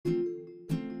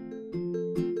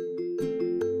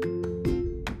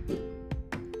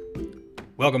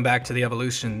Welcome back to The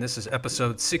Evolution. This is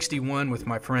episode 61 with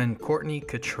my friend Courtney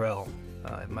Kittrell.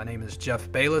 My name is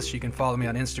Jeff Bayless. You can follow me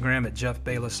on Instagram at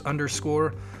 @JeffBayless_.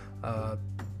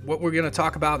 What we're going to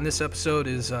talk about in this episode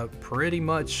is pretty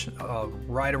much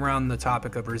right around the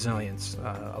topic of resilience.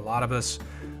 A lot of us,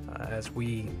 as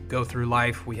we go through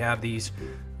life, we have these,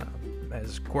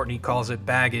 as Courtney calls it,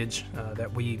 baggage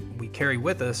that we carry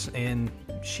with us. And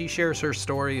she shares her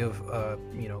story of,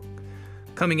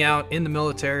 coming out in the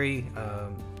military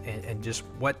and just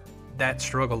what that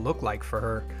struggle looked like for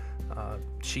her.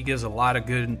 She gives a lot of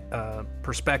good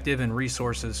perspective and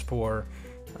resources for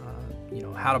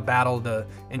how to battle the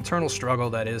internal struggle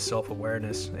that is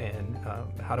self-awareness and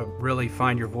how to really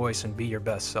find your voice and be your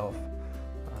best self.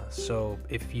 So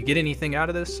if you get anything out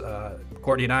of this,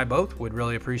 Courtney and I both would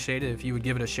really appreciate it if you would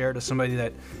give it a share to somebody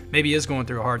that maybe is going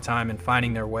through a hard time and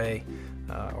finding their way,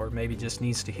 or maybe just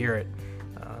needs to hear it.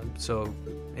 So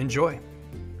enjoy.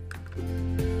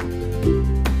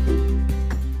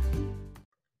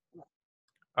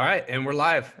 All right, and we're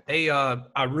live. Hey,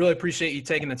 I really appreciate you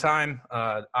taking the time.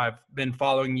 I've been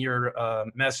following your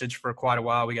message for quite a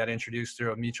while. We got introduced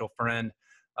through a mutual friend,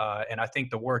 and I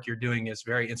think the work you're doing is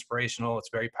very inspirational. It's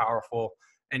very powerful,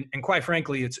 and quite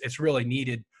frankly, it's really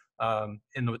needed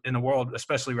in the world,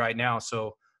 especially right now.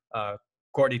 So,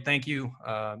 Courtney, thank you.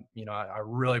 I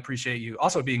really appreciate you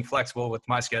also being flexible with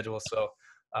my schedule. So,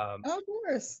 Of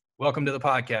course. welcome to the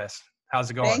podcast.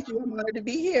 How's it going? Thank you. I'm honored to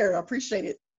be here. I appreciate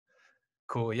it.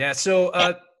 Cool. Yeah. So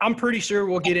I'm pretty sure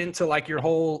we'll get into like your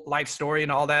whole life story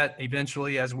and all that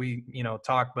eventually as we,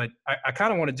 talk. But I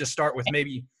kind of want to just start with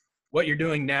maybe what you're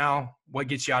doing now, what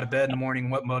gets you out of bed in the morning,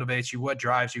 what motivates you, what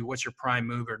drives you, what's your prime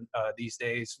mover these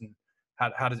days, and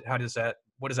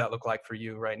what does that look like for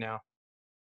you right now?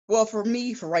 Well, for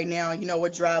me, for right now,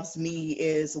 what drives me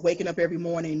is waking up every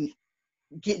morning,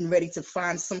 getting ready to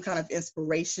find some kind of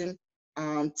inspiration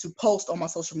to post on my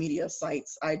social media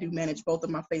sites. I do manage both of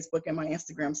my Facebook and my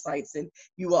Instagram sites, and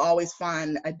you will always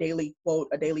find a daily quote,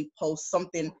 a daily post,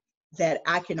 something that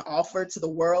I can offer to the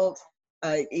world.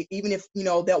 Even if,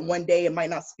 that one day it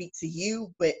might not speak to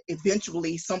you, but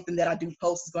eventually something that I do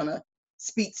post is going to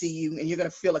speak to you and you're going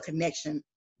to feel a connection.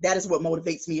 That is what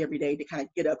motivates me every day to kind of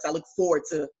get up. So I look forward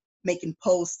to making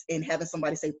posts and having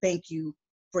somebody say, thank you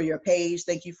for your page.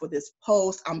 Thank you for this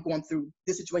post. I'm going through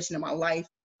this situation in my life.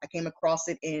 I came across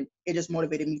it and it just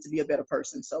motivated me to be a better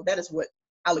person. So that is what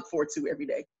I look forward to every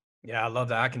day. Yeah, I love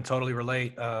that. I can totally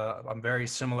relate. I'm very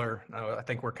similar. I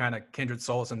think we're kind of kindred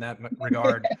souls in that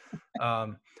regard.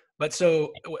 But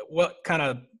so what kind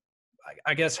of,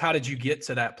 I guess, how did you get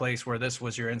to that place where this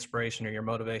was your inspiration or your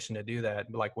motivation to do that?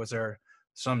 Like, was there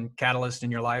some catalyst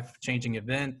in your life, changing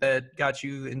event that got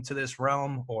you into this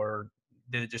realm, or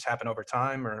did it just happen over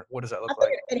time, or what does that look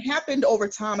like? It happened over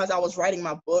time as I was writing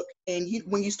my book. And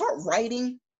when you start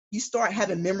writing, you start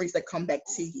having memories that come back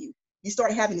to you. You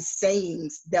start having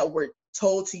sayings that were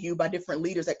told to you by different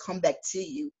leaders that come back to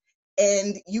you.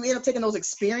 And you end up taking those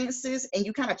experiences and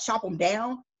you kind of chop them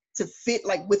down to fit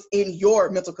like within your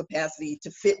mental capacity,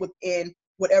 to fit within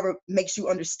whatever makes you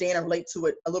understand and relate to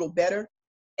it a little better.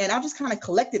 And I've just kind of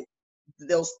collected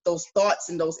those thoughts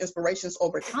and those inspirations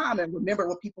over time and remember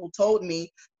what people told me.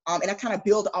 And I kind of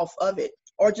build off of it,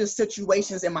 or just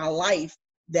situations in my life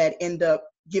that end up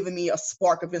giving me a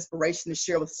spark of inspiration to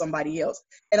share with somebody else.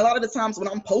 And a lot of the times when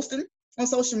I'm posting on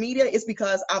social media, it's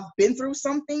because I've been through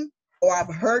something, or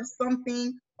I've heard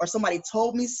something, or somebody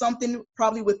told me something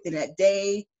probably within that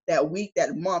day, that week,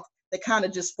 that month, that kind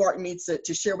of just sparked me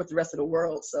to share with the rest of the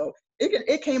world. So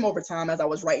it came over time as I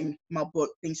was writing my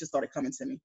book. Things just started coming to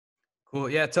me.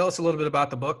 Cool. Yeah. Tell us a little bit about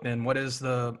the book then. What is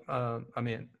the,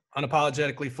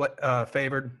 unapologetically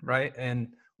favored, right? And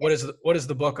what is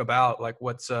the book about? Like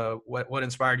what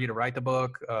inspired you to write the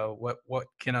book? What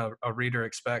can a reader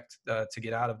expect to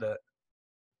get out of that?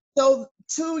 So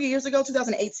 2 years ago,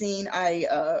 2018,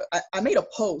 I made a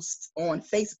post on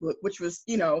Facebook, which was,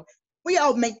 we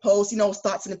all make posts,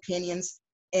 thoughts and opinions.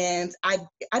 And I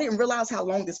didn't realize how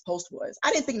long this post was.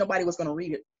 I didn't think nobody was going to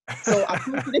read it. So I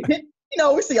posted it.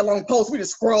 We see a long post, we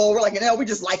just scroll. We're like, we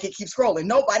just like it, keep scrolling.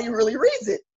 Nobody really reads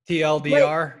it.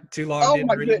 TLDR, too long. Oh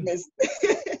my goodness.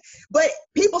 But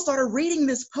people started reading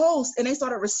this post and they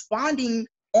started responding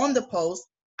on the post.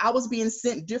 I was being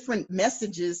sent different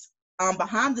messages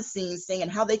behind the scenes saying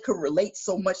how they could relate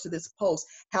so much to this post,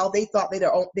 how they thought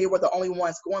they were the only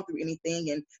ones going through anything.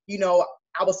 And,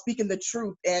 I was speaking the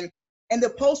truth. And the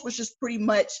post was just pretty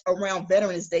much around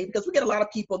Veterans Day, because we get a lot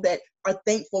of people that are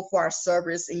thankful for our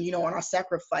service and, and our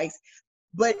sacrifice.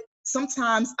 But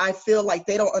sometimes I feel like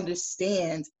they don't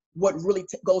understand what really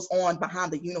goes on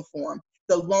behind the uniform.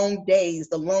 the long days,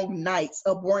 the long nights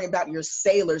of worrying about your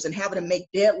sailors and having to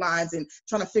make deadlines and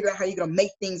trying to figure out how you're going to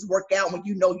make things work out when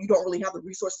you know you don't really have the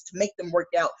resources to make them work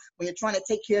out. When you're trying to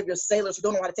take care of your sailors who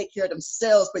don't know how to take care of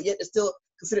themselves, but yet they're still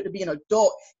considered to be an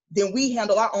adult, then we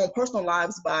handle our own personal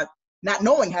lives by not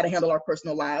knowing how to handle our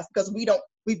personal lives because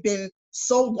we've been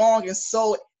so long and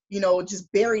so,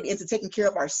 just buried into taking care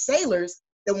of our sailors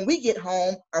that when we get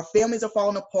home, our families are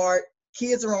falling apart,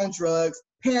 kids are on drugs,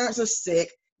 parents are sick,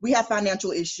 we have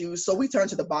financial issues, so we turn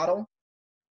to the bottle,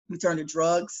 we turn to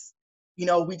drugs,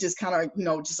 we just kind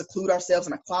of, just seclude ourselves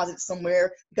in a closet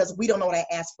somewhere because we don't know how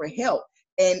to ask for help.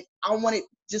 And I wanted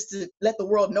just to let the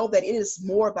world know that it is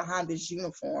more behind this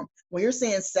uniform. When you're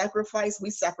saying sacrifice, we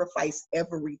sacrifice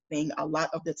everything a lot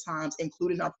of the times,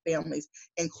 including our families,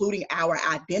 including our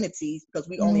identities, because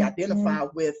we only identify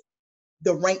with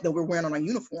the rank that we're wearing on our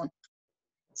uniform.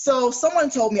 So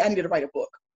someone told me I needed to write a book.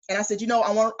 And I said, I'm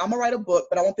gonna write a book,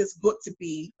 but I want this book to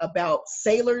be about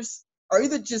sailors or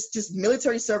either just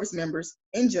military service members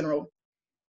in general,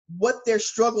 what their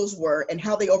struggles were and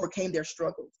how they overcame their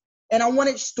struggles. And I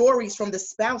wanted stories from the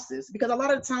spouses because a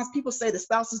lot of the times people say the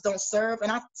spouses don't serve.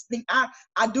 And I think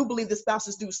I do believe the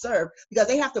spouses do serve because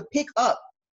they have to pick up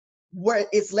where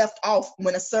it's left off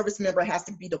when a service member has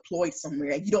to be deployed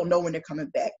somewhere and you don't know when they're coming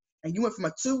back. And you went from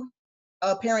a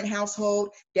two-parent household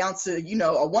down to,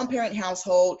 a one-parent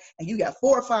household, and you got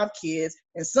 4 or 5 kids.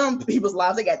 And some people's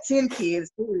lives, they got 10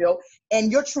 kids, for real. And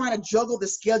you're trying to juggle the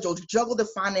schedule, juggle the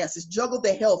finances, juggle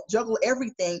the health, juggle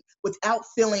everything without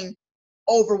feeling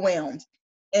overwhelmed.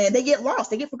 And they get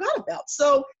lost, they get forgot about.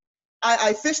 So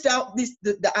I fished out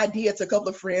the idea to a couple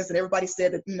of friends, and everybody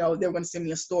said that, they were going to send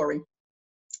me a story.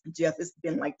 Jeff, it's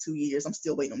been like 2 years. I'm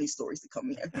still waiting on these stories to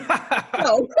come in.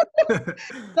 So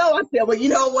I said, well, you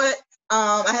know what?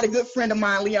 I had a good friend of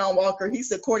mine, Leon Walker. He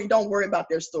said, Courtney, don't worry about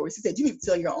their stories. He said, you need to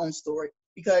tell your own story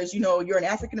because, you're an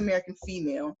African-American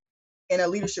female in a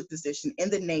leadership position in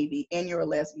the Navy and you're a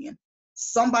lesbian.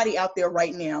 Somebody out there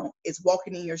right now is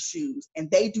walking in your shoes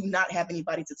and they do not have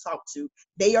anybody to talk to.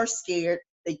 They are scared.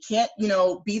 They can't,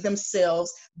 be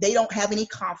themselves. They don't have any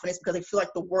confidence because they feel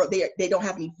like the world, they don't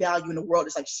have any value in the world.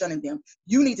 It's like shunning them.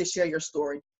 You need to share your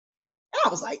story. And I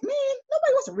was like, man,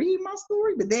 nobody wants to read my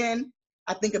story. But then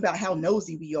I think about how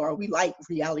nosy we are. We like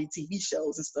reality TV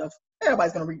shows and stuff.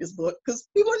 Everybody's going to read this book because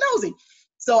people are nosy.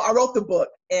 So I wrote the book,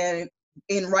 and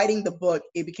in writing the book,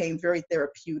 it became very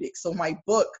therapeutic. So my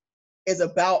book is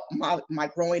about my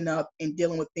growing up and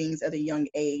dealing with things at a young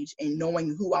age and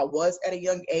knowing who I was at a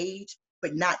young age,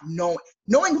 but not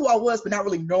knowing who I was, but not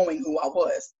really knowing who I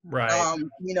was. Right.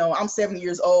 I'm 7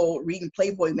 years old reading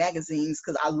Playboy magazines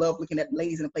because I love looking at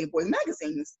ladies in the Playboy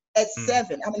magazines. At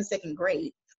 7, I'm in 2nd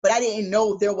grade, but I didn't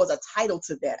know there was a title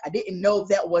to that. I didn't know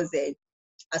that was a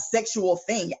sexual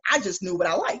thing. I just knew what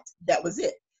I liked. That was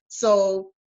it. So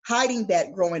hiding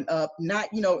that growing up,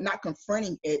 not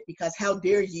confronting it, because how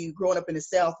dare you growing up in the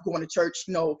South, going to church,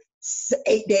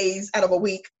 8 days out of a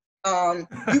week.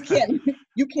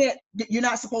 You're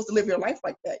not supposed to live your life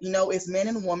like that. It's man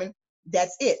and woman.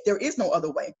 That's it. There is no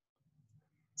other way.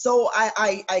 So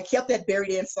I kept that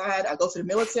buried inside. I go to the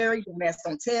military, don't ask,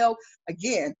 don't tell.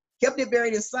 Again, kept it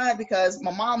buried inside because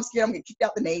my mom was scared I'm gonna get kicked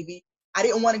out the Navy. I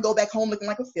didn't want to go back home looking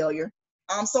like a failure.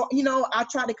 So I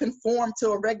tried to conform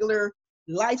to a regular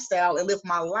lifestyle and live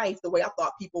my life the way I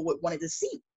thought people wanted to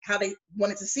see, how they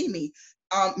wanted to see me.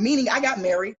 Meaning I got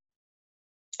married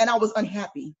and I was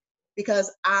unhappy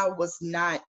because I was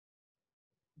not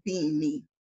being me.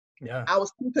 Yeah. I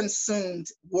was too consumed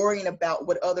worrying about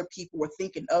what other people were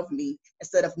thinking of me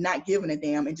instead of not giving a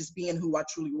damn and just being who I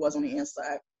truly was on the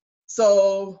inside.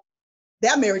 So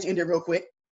that marriage ended real quick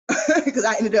because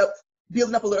I ended up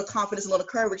building up a little confidence, a little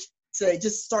courage to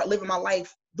just start living my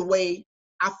life the way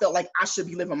I felt like I should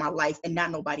be living my life and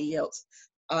not nobody else.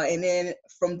 And then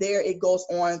from there, it goes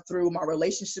on through my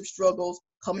relationship struggles,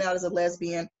 coming out as a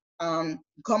lesbian,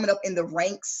 coming up in the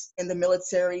ranks in the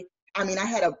military. I mean, I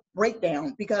had a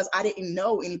breakdown because I didn't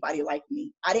know anybody like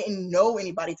me. I didn't know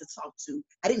anybody to talk to.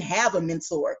 I didn't have a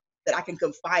mentor that I can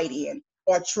confide in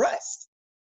or trust.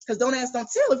 Because don't ask, don't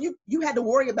tell. If you had to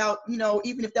worry about,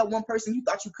 even if that one person you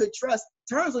thought you could trust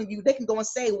turns on you, they can go and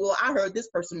say, well, I heard this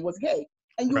person was gay.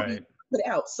 And you'll be put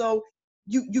out. So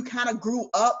you kind of grew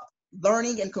up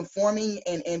learning and conforming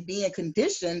and being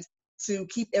conditioned to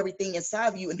keep everything inside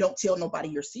of you and don't tell nobody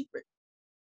your secret.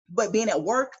 But being at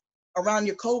work around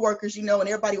your coworkers, and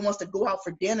everybody wants to go out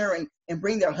for dinner and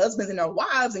bring their husbands and their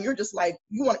wives, and you're just like,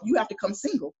 you have to come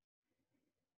single,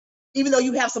 even though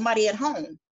you have somebody at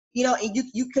home, and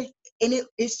you could, and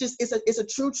it's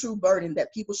a true burden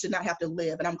that people should not have to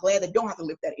live. And I'm glad they don't have to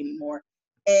live that anymore.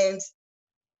 And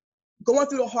going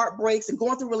through the heartbreaks and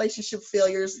going through relationship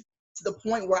failures to the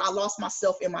point where I lost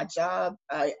myself in my job.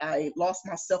 I lost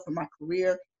myself in my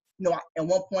career. At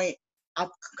one point I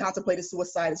contemplated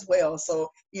suicide as well. So,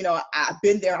 I've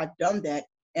been there, I've done that.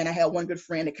 And I had one good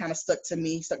friend that kind of stuck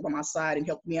by my side and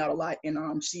helped me out a lot. And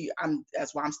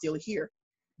that's why I'm still here.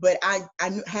 But I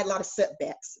had a lot of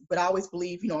setbacks, but I always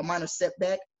believe, a minor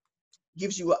setback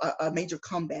gives you a major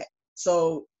comeback.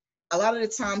 So a lot of the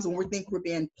times when we think we're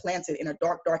being planted in a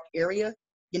dark, dark area,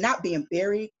 you're not being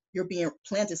buried, you're being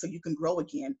planted so you can grow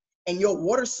again. And your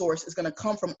water source is going to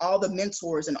come from all the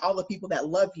mentors and all the people that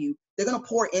love you. They're going to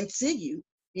pour into you,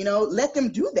 let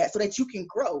them do that so that you can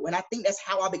grow. And I think that's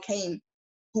how I became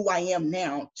who I am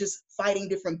now, just fighting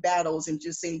different battles and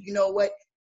just saying, you know what?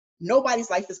 Nobody's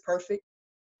life is perfect.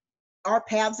 Our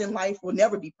paths in life will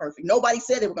never be perfect. Nobody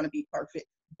said they were going to be perfect,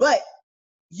 but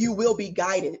you will be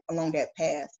guided along that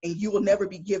path and you will never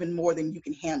be given more than you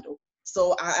can handle.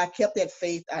 So I kept that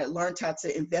faith. I learned how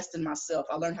to invest in myself.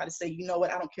 I learned how to say, you know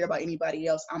what? I don't care about anybody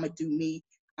else. I'm going to do me.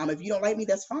 If you don't like me,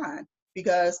 that's fine,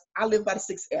 because I live by the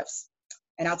 6 F's.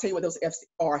 And I'll tell you what those F's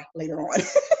are later on.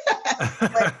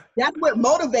 But that's what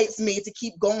motivates me to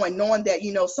keep going, knowing that,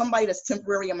 somebody that's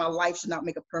temporary in my life should not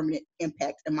make a permanent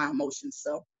impact in my emotions.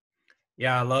 So.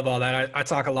 Yeah, I love all that. I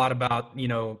talk a lot about,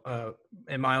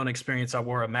 in my own experience, I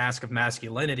wore a mask of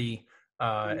masculinity.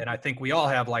 And I think we all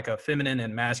have like a feminine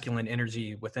and masculine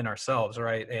energy within ourselves,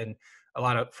 right? And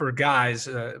for guys,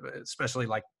 especially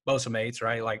like bosa mates,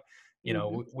 right? Like,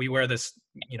 we wear this,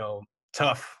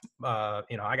 tough, I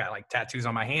got like tattoos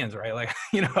on my hands, right? Like,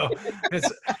 it's,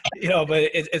 but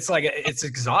it's like, it's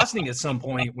exhausting at some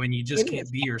point when you just can't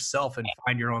be yourself and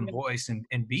find your own voice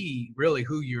and be really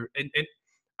who you're. And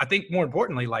I think more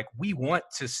importantly, like, we want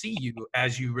to see you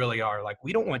as you really are. Like,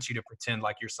 we don't want you to pretend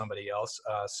like you're somebody else.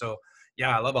 So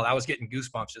yeah, I love all that. I was getting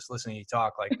goosebumps just listening to you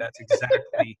talk. Like, that's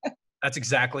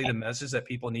exactly the message that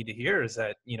people need to hear, is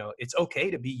that, it's okay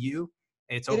to be you.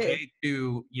 It's okay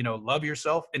to, love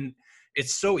yourself. And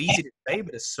it's so easy to say,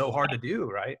 but it's so hard to do,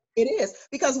 right? It is,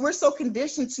 because we're so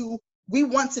conditioned we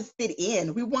want to fit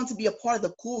in. We want to be a part of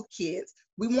the cool kids.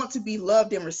 We want to be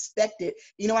loved and respected.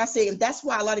 I say, and that's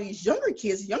why a lot of these younger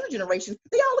kids, younger generation,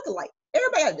 they all look alike.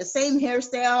 Everybody has the same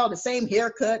hairstyle, the same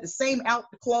haircut, the same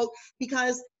clothes,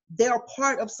 because they're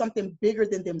part of something bigger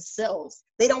than themselves.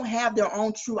 They don't have their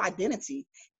own true identity.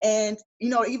 And,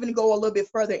 even to go a little bit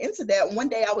further into that, one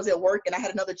day I was at work and I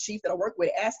had another chief that I work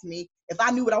with ask me if I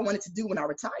knew what I wanted to do when I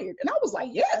retired. And I was like,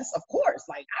 yes, of course.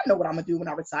 Like, I know what I'm going to do when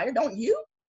I retire. Don't you?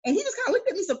 And he just kind of looked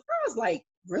at me surprised, like,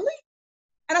 really?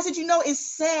 And I said,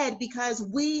 it's sad, because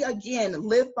we, again,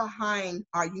 live behind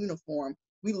our uniform.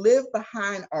 We live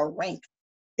behind our rank.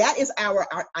 That is our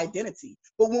identity.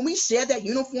 But when we shed that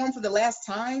uniform for the last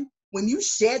time, when you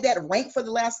shed that rank for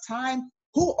the last time,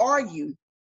 who are you?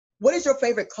 What is your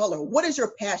favorite color? What is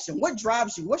your passion? What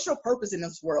drives you? What's your purpose in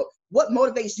this world? What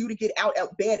motivates you to get out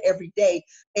of bed every day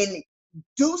and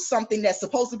do something that's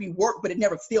supposed to be work, but it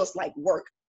never feels like work?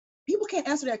 People can't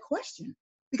answer that question,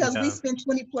 because we spend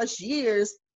 20 plus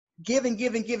years giving,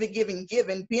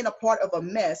 being a part of a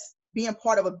mess, being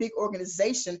part of a big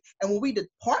organization. And when we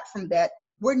depart from that,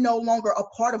 we're no longer a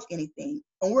part of anything.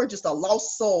 And we're just a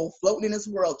lost soul floating in this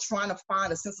world, trying to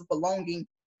find a sense of belonging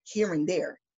here and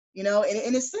there. And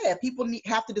it's sad. People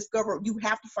have to discover, you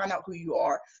have to find out who you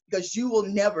are, because you will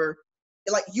never,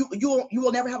 you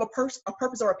will never have a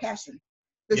purpose or a passion,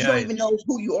 because you don't even know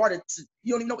who you are. You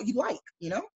don't even know what you like,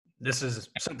 This is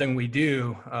something we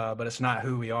do, but it's not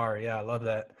who we are. Yeah, I love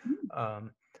that.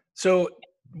 So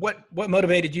what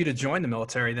motivated you to join the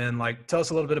military then? Like, tell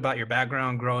us a little bit about your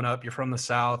background growing up. You're from the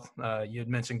South. You had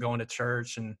mentioned going to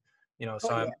church, and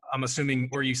I'm assuming,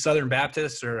 were you Southern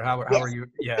Baptist, or how Yes. were you?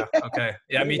 Yeah. Okay.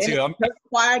 Yeah, me too. I'm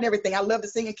choir and everything. I love to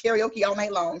sing in karaoke all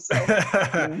night long. So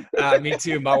me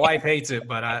too. My wife hates it,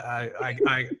 but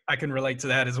I can relate to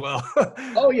that as well.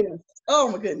 Oh yeah. Oh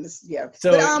my goodness. Yeah.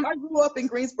 So, but I grew up in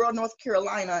Greensboro, North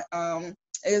Carolina.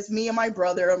 It's me and my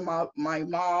brother, my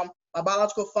mom. My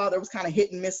biological father was kind of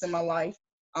hit and miss in my life.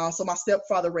 So my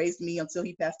stepfather raised me until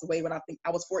he passed away when I think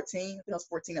I was 14. I think I was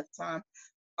 14 at the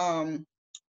time.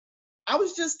 I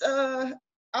was just I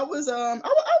was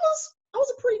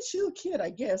a pretty chill kid,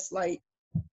 I guess. Like,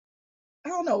 I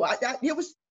don't know. I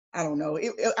don't know.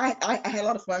 I had a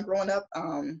lot of fun growing up.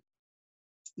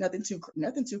 Nothing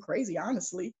too crazy,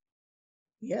 honestly.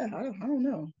 Yeah, I don't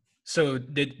know. So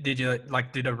did you,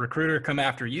 like, did a recruiter come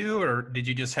after you, or did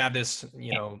you just have this,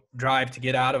 drive to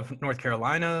get out of North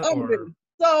Carolina?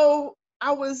 So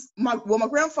my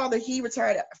grandfather, he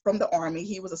retired from the Army.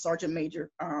 He was a sergeant major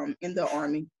in the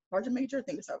Army. Sergeant major, I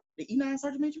think it's the E9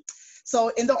 sergeant major. So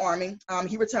in the Army,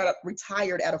 he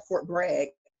retired out of Fort Bragg.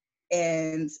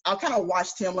 And I kind of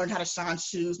watched him learn how to shine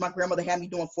shoes. My grandmother had me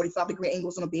doing 45-degree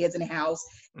angles on the beds in the house.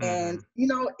 And, Mm-hmm. you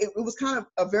know, it was kind of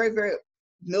a very, very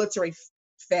military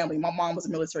family. My mom was a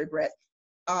military brat.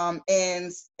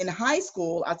 And in high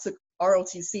school, I took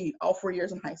ROTC all 4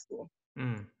 years in high school.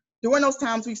 Mm. During those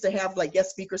times, we used to have like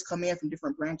guest speakers come in from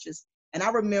different branches. And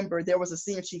I remember there was a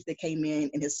senior chief that came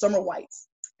in his summer whites.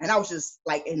 And I was just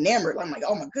like enamored. I'm like,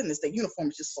 oh my goodness, the uniform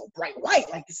is just so bright white,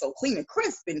 like it's so clean and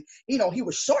crisp. And, you know, he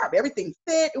was sharp, everything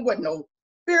fit. It wasn't no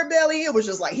beer belly. It was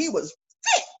just like, he was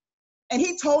fit. And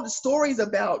he told the stories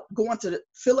about going to the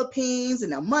Philippines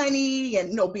and the money and,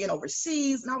 you know, being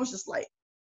overseas. And I was just like,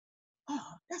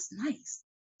 oh, that's nice.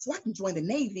 So I can join the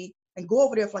Navy and go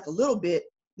over there for like a little bit,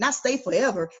 not stay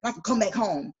forever, and I can come back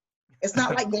home. It's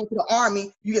not like going to the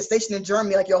Army, you get stationed in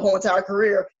Germany like your whole entire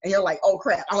career, and you're like, oh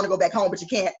crap, I want to go back home, but you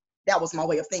can't. That was my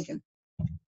way of thinking.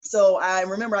 So I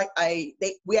remember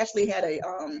we actually had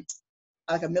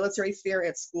a military fair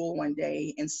at school one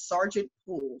day, and Sergeant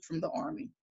Poole from the Army,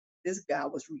 this guy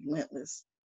was relentless.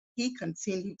 He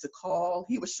continued to call.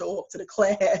 He would show up to the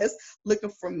class looking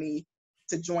for me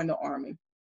to join the Army.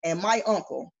 And my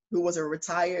uncle, who was a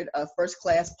retired first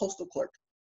class postal clerk,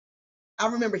 I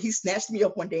remember he snatched me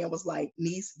up one day and was like,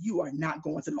 niece, you are not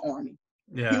going to the Army.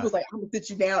 He Yeah. was like, I'm gonna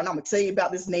sit you down and I'm gonna tell you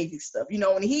about this Navy stuff, you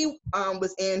know. And he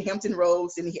was in Hampton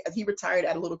Roads, and he retired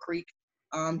at a Little Creek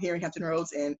here in Hampton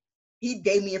Roads, and he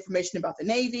gave me information about the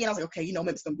Navy, and I was like, okay, you know,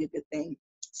 maybe it's gonna be a good thing.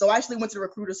 So I actually went to the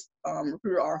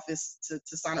recruiter office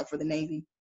to sign up for the Navy,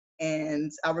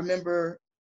 and I remember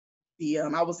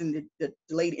I was in the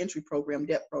delayed entry program,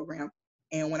 DEP program,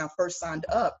 and when I first signed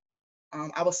up,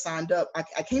 I was signed up.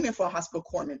 I came in for a hospital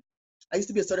corpsman. I used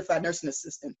to be a certified nursing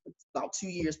assistant for about 2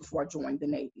 years before I joined the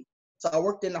Navy. So I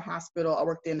worked in the hospital. I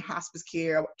worked in hospice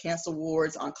care, cancer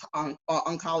wards,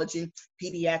 oncology,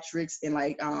 pediatrics, and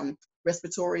like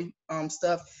respiratory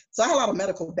stuff. So I had a lot of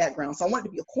medical background. So I wanted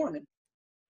to be a corpsman.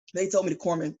 They told me the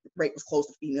corpsman rate was close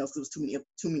to females because there was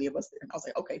too many of us there. And I was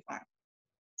like, okay, fine.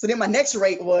 So then my next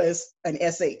rate was an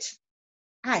SH.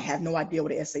 I had no idea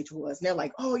what an SH was. And they're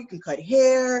like, oh, you can cut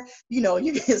hair, you know,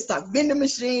 you can stock vending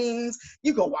machines,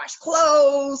 you can wash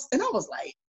clothes. And I was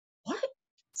like, what?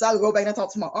 So I would go back and I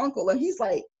talk to my uncle, and he's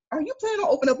like, are you planning on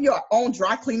opening up your own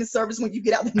dry cleaning service when you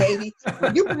get out of the Navy?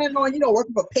 Or you planning on, you know,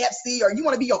 working for Pepsi, or you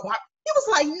want to be your wife? He was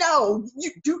like, no, you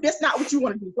do. That's not what you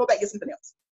want to do. Go back and get something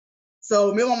else.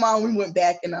 So me and my mom, we went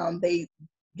back, and they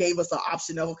gave us an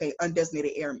option of, okay,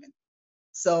 undesignated airman.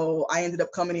 So I ended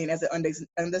up coming in as an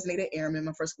undesignated airman.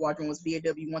 My first squadron was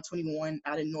VAW 121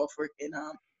 out in Norfolk, and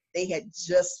they had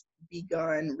just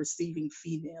begun receiving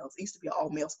females. It used to be an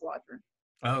all-male squadron.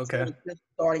 Oh, So okay. it was just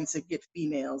starting to get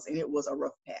females, and it was a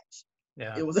rough patch.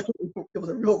 Yeah. It was a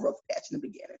real rough patch in the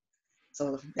beginning.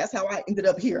 So that's how I ended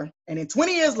up here. And then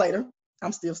 20 years later,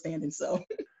 I'm still standing. So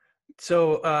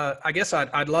I guess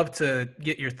I'd love to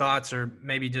get your thoughts, or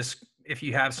maybe just if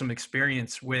you have some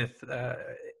experience with,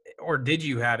 or did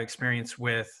you have experience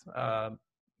with,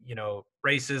 you know,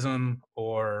 racism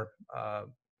or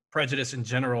prejudice in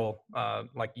general,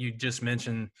 like you just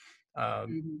mentioned,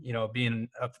 Mhm. you know, being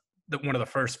one of the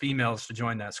first females to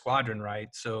join that squadron, right?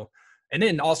 So, and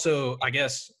then also, I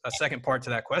guess a second part to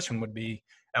that question would be,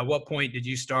 at what point did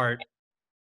you start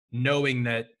knowing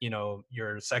that, you know,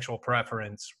 your sexual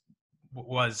preference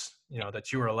was, you know,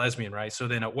 that you were a lesbian, right? So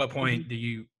then at what Mhm. point do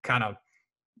you kind of,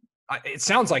 it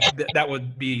sounds like that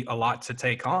would be a lot to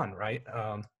take on, right?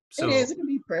 It is. So It can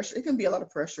be pressure. It can be a lot of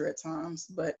pressure at times.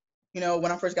 But, you know,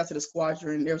 when I first got to the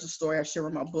squadron, there was a story I share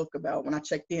in my book about when I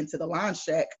checked into the line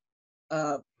shack.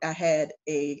 I had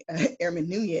a Airman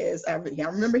Nunez. I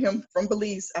remember him from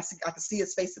Belize. I could see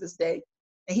his face to this day.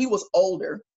 And he was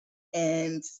older.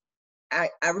 And I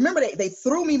remember they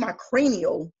threw me my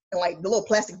cranial in like the little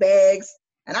plastic bags.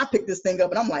 And I picked this thing up,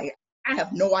 and I'm like, I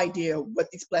have no idea what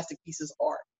these plastic pieces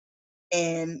are.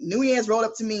 And Nunez rolled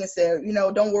up to me and said, you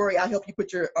know, don't worry, I'll help you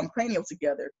put your cranial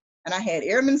together. And I had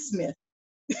Airman Smith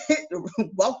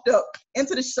walked up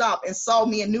into the shop and saw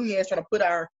me and Nunez trying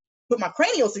to put my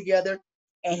cranials together.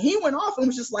 And he went off and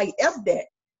was just like, F that.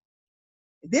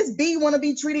 This B want to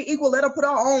be treated equal, let her put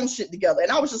our own shit together.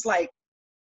 And I was just like,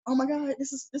 oh my God,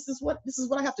 this is what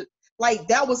I have to, like,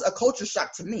 that was a culture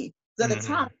shock to me. Because at the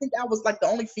time, mhm. I think I was like the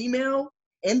only female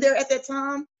in there at that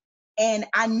time. And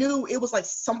I knew it was like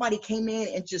somebody came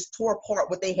in and just tore apart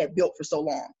what they had built for so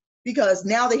long. Because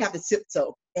now they have to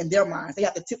tiptoe in their minds. They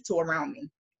have to tiptoe around me.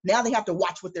 Now they have to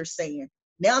watch what they're saying.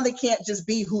 Now they can't just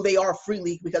be who they are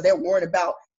freely because they're worried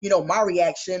about, you know, my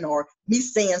reaction or me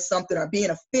saying something or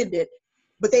being offended.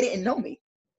 But they didn't know me.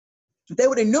 If they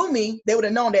would have knew me, they would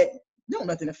have known that no,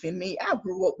 nothing offend me. I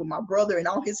grew up with my brother and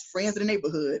all his friends in the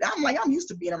neighborhood. I'm like, I'm used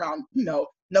to being around, you know,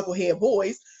 knucklehead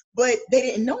boys, but they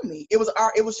didn't know me. It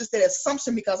was just that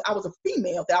assumption because I was a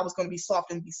female that I was going to be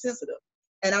soft and be sensitive.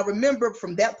 And I remember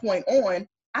from that point on,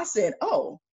 I said,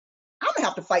 oh, I'm gonna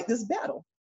have to fight this battle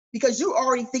because you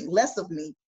already think less of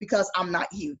me because I'm not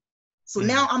you. So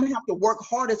now I'm gonna have to work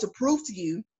harder to prove to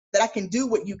you that I can do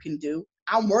what you can do.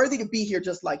 I'm worthy to be here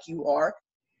just like you are.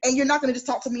 And you're not gonna just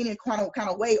talk to me in a kind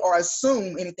of way or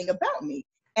assume anything about me.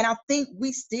 And I think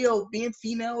we still, being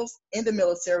females in the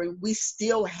military, we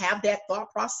still have that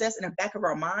thought process in the back of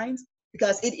our minds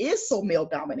because it is so male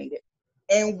dominated.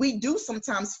 And we do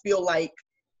sometimes feel like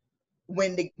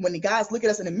when the guys look at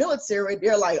us in the military,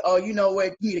 they're like, oh, you know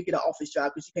what, you need to get an office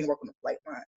job because you can't work on the flight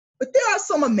line. But there are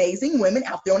some amazing women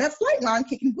out there on that flight line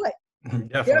kicking butt.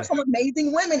 Definitely. There are some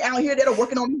amazing women out here that are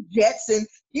working on jets and,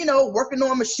 working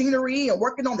on machinery and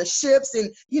working on the ships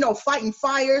and, fighting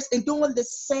fires and doing the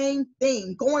same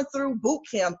thing, going through boot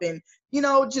camp and,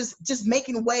 just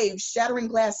making waves, shattering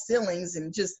glass ceilings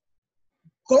and just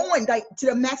going like to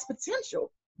the max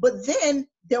potential. But then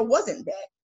there wasn't that.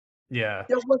 Yeah.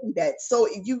 There wasn't that. So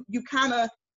you kind of,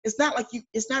 it's not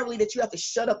really that you have to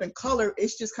shut up and color.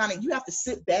 It's just kind of, you have to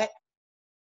sit back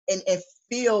and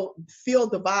feel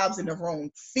the vibes in the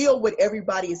room, feel what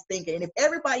everybody is thinking. And if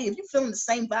you're feeling the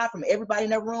same vibe from everybody in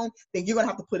that room, then you're going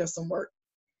to have to put in some work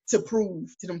to prove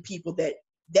to them people that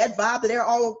vibe that they're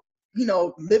all,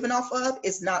 living off of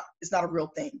it's not a real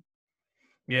thing.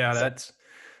 Yeah. That's,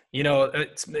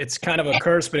 it's kind of a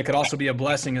curse, but it could also be a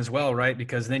blessing as well, right?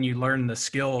 Because then you learn the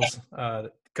skills,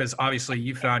 because obviously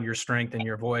you found your strength in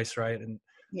your voice, right? And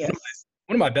yes.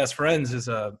 One of my best friends is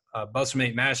a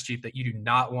busmate mass chief that you do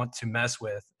not want to mess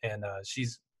with, and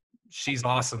she's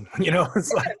awesome.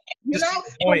 It's like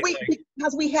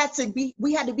because we had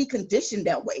to be conditioned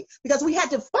that way because we had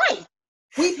to fight.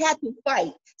 We've had to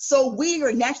fight. So we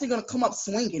are naturally going to come up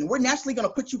swinging. We're naturally going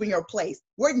to put you in your place.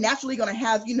 We're naturally going to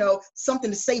have, something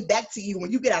to say back to you when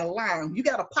you get out of line. When you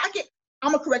get out of pocket,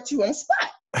 I'm going to correct you on spot.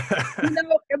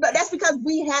 But that's because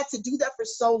we had to do that for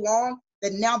so long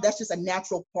that now that's just a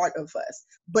natural part of us.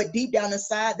 But deep down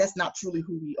inside, that's not truly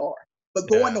who we are. But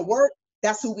going to work,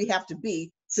 that's who we have to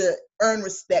be to earn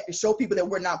respect, to show people that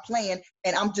we're not playing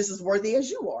and I'm just as worthy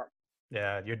as you are.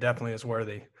 Yeah, you're definitely as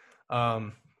worthy.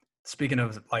 Speaking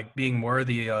of like being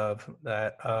worthy of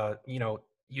that,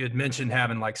 you had mentioned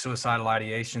having like suicidal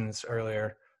ideations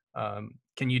earlier.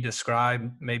 Can you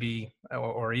describe maybe,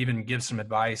 or even give some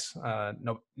advice?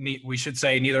 We should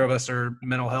say neither of us are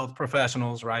mental health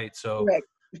professionals, right? So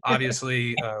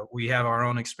obviously we have our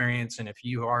own experience. And if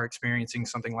you are experiencing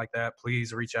something like that,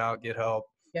 please reach out, get help.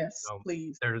 Yes,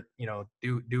 please.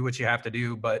 Do what you have to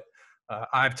do. But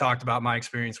I've talked about my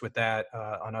experience with that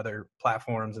on other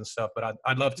platforms and stuff, but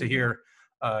I'd love to hear,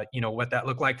 what that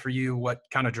looked like for you, what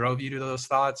kind of drove you to those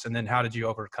thoughts, and then how did you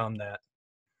overcome that?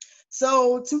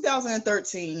 So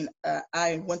 2013,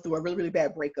 I went through a really, really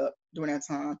bad breakup during that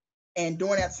time. And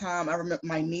during that time, I remember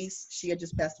my niece, she had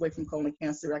just passed away from colon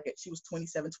cancer. She was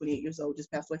 27, 28 years old,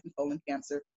 just passed away from colon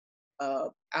cancer.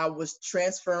 I was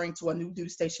transferring to a new duty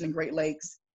station in Great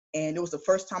Lakes. And it was the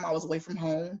first time I was away from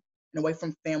home and away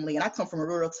from family. And I come from a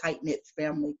real tight-knit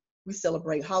family. We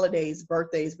celebrate holidays,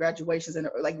 birthdays, graduations, and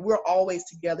like we're always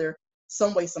together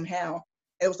some way, somehow.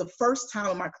 And it was the first time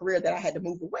in my career that I had to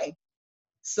move away.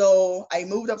 So I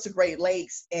moved up to Great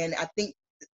Lakes, and I think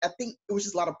it was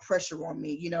just a lot of pressure on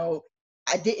me.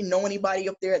 I didn't know anybody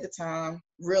up there at the time,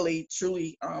 really,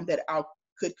 truly, that I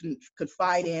could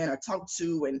confide in or talk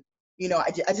to, and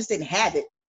I just didn't have it.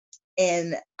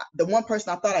 And the one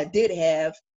person I thought I did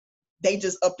have, they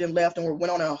just upped and left and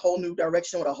went on a whole new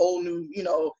direction with a whole new,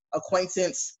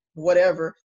 acquaintance,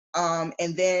 whatever.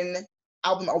 And then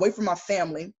I'm away from my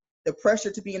family. The pressure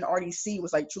to be in RDC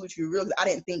was like truly real. I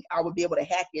didn't think I would be able to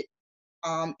hack it.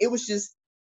 It was just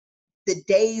the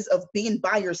days of being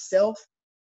by yourself,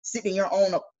 sitting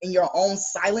in your own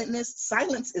silentness.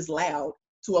 Silence is loud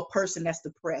to a person that's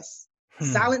depressed.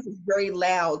 Silence is very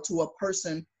loud to a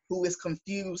person who is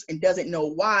confused and doesn't know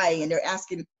why. And they're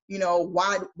asking,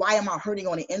 why am I hurting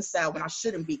on the inside when I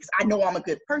shouldn't be? Because I know I'm a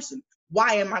good person.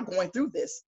 Why am I going through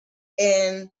this?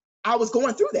 And I was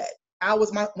going through that.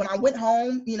 When I went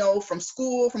home, from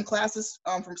school, from classes,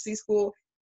 from C school,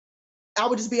 I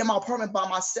would just be in my apartment by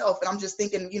myself. And I'm just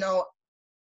thinking,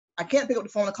 I can't pick up the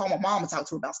phone and call my mom and talk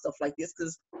to her about stuff like this.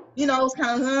 Cause, it's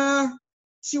kind of,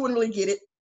 she wouldn't really get it.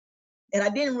 And I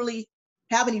didn't really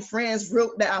have any friends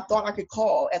that I thought I could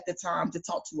call at the time to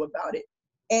talk to about it.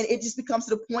 And it just becomes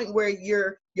to the point where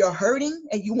you're hurting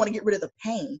and you want to get rid of the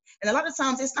pain. And a lot of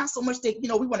times it's not so much that,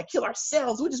 we want to kill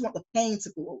ourselves. We just want the pain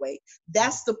to go away.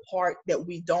 That's the part that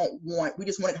we don't want. We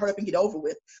just want to hurry up and get over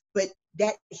with. But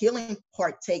that healing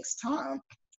part takes time.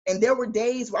 And there were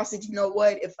days where I said, you know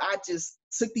what, if I just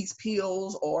took these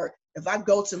pills, or if I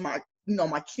go to my,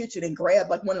 my kitchen and grab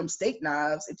like one of them steak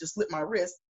knives and just slit my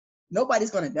wrist,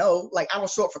 nobody's going to know. Like, I don't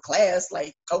show up for class.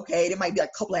 Like, okay, there might be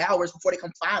like a couple of hours before they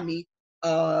come find me.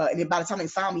 And then by the time they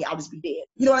find me, I'll just be dead.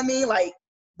 You know what I mean? Like,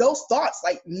 those thoughts,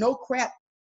 like, no crap,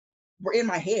 were in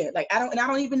my head. Like, I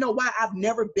don't even know why. I've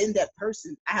never been that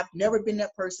person. I have never been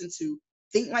that person to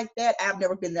think like that. I've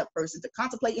never been that person to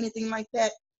contemplate anything like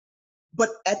that. But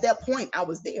at that point, I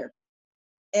was there.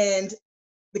 And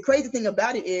the crazy thing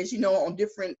about it is, on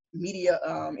different media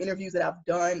interviews that I've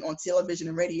done on television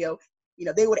and radio,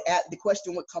 they would ask, the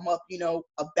question would come up,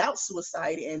 about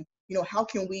suicide and, how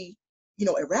can we,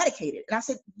 eradicate it? And I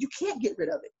said, you can't get rid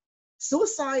of it.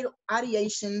 Suicide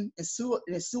ideation and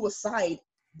suicide,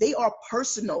 they are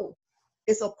personal.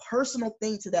 It's a personal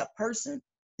thing to that person.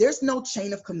 There's no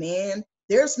chain of command.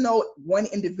 There's no one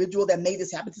individual that made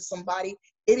this happen to somebody.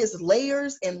 It is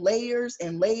layers and layers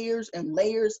and layers and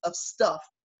layers of stuff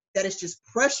that is just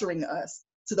pressuring us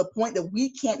to the point that we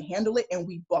can't handle it and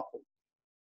we buckle.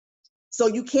 So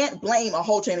you can't blame a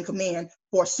whole chain of command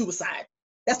for suicide.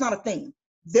 That's not a thing.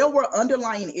 There were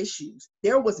underlying issues.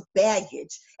 There was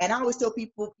baggage. And I always tell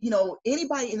people,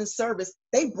 anybody in the service,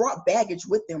 they brought baggage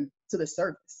with them to the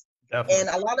service. Definitely. And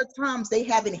a lot of times they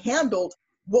haven't handled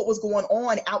what was going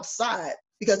on outside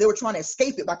because they were trying to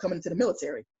escape it by coming into the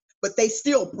military. But they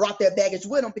still brought that baggage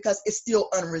with them because it's still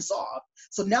unresolved.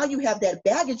 So now you have that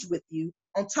baggage with you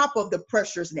on top of the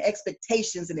pressures and the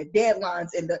expectations and the deadlines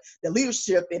and the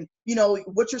leadership and,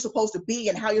 what you're supposed to be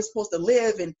and how you're supposed to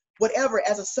live and whatever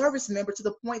as a service member, to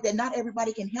the point that not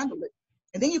everybody can handle it.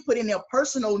 And then you put in their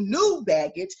personal new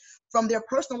baggage from their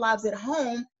personal lives at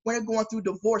home when they're going through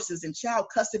divorces and child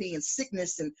custody and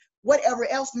sickness and whatever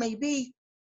else may be.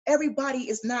 Everybody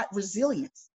is not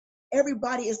resilient.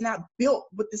 Everybody is not built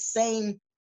with the same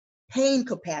pain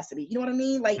capacity. You know what I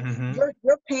mean? Like,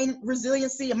 your pain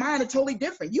resiliency and mine are totally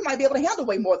different. You might be able to handle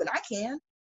way more than I can,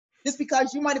 just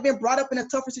because you might have been brought up in a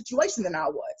tougher situation than I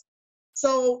was.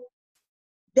 So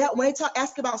that when they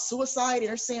ask about suicide and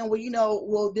they're saying,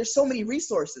 well, there's so many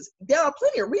resources. There are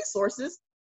plenty of resources,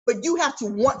 but you have to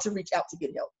want to reach out to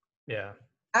get help. Yeah.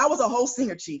 I was a whole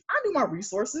senior chief. I knew my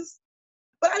resources,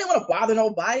 but I didn't want to bother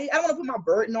nobody. I don't want to put my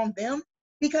burden on them,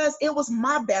 because it was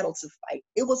my battle to fight.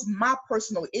 It was my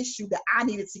personal issue that I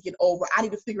needed to get over. I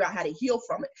needed to figure out how to heal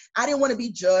from it. I didn't want to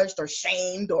be judged or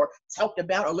shamed or talked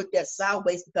about or looked at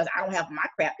sideways because I don't have my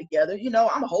crap together.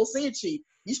 I'm a whole senior chief.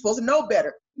 You're supposed to know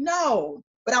better. No,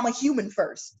 but I'm a human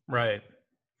first. Right.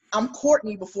 I'm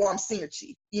Courtney before I'm senior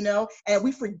chief, and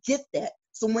we forget that.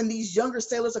 So when these younger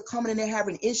sailors are coming in, they're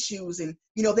having issues and,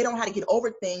 they don't know how to get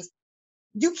over things.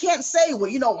 You can't say, well,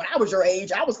 when I was your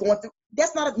age, I was going through.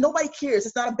 Nobody cares.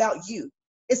 It's not about you.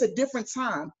 It's a different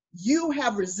time. You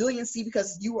have resiliency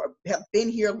because you have been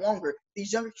here longer.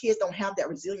 These younger kids don't have that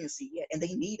resiliency yet, and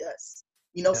they need us.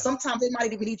 Sometimes they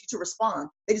might even need you to respond.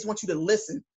 They just want you to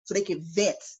listen so they can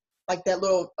vent, like that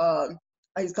little, I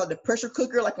just call it the pressure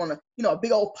cooker, like on a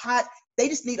big old pot. They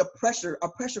just need a pressure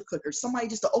cooker, somebody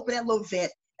just to open that little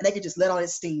vent, and they can just let all that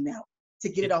steam out to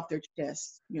get it off their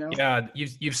chest. Yeah,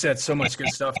 you've said so much good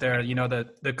stuff there.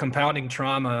 The compounding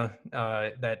trauma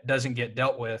that doesn't get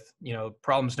dealt with.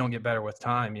 Problems don't get better with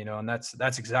time. And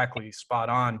that's exactly spot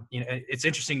on. It's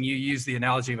interesting you use the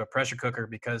analogy of a pressure cooker,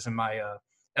 because in my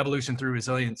evolution through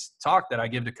resilience talk that I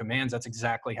give to commands, that's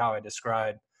exactly how I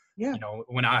describe. Yeah.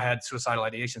 When I had suicidal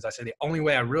ideations, I say the only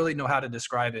way I really know how to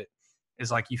describe it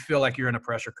is like you feel like you're in a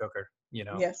pressure cooker.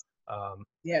 Yes.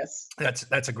 Yes.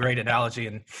 That's a great analogy,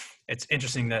 and it's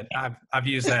interesting that I've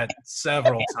used that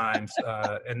several times.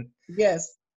 And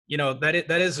yes,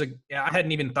 that is I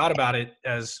hadn't even thought about it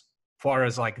as far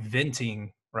as like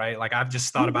venting, right? Like I've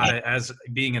just thought about it as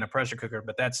being in a pressure cooker,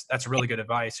 but that's really good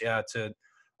advice. Yeah, to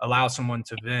allow someone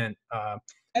to vent.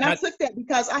 And I took that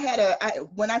because I had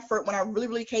when I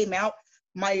really came out,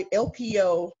 my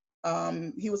LPO,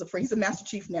 he's a Master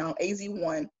Chief now,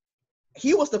 AZ1.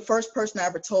 He was the first person I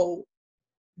ever told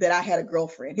that I had a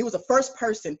girlfriend. He was the first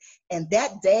person. And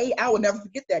that day, I will never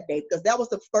forget that day, because that was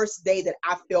the first day that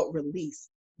I felt released.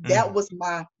 That was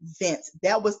my vent.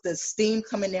 That was the steam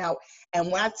coming out.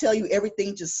 And when I tell you,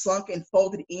 everything just sunk and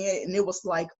folded in, and it was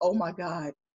like, oh my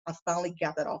God, I finally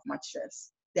got that off my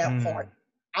chest. That part.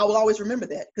 I will always remember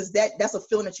that, because that's a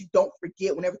feeling that you don't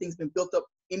forget when everything's been built up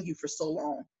in you for so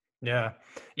long. Yeah.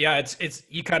 It's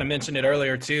you kind of mentioned it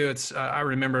earlier too. It's I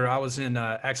remember I was in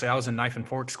knife and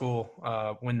fork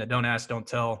school when the Don't Ask, Don't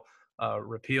Tell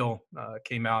repeal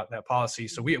came out, that policy.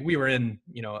 So we were in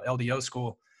LDO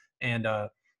school, and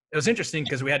it was interesting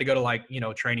because we had to go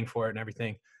to training for it and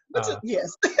everything.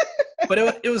 Yes.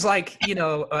 But it was like,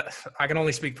 I can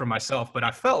only speak for myself, but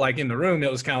I felt like in the room, it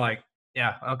was kind of like,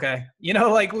 yeah, okay.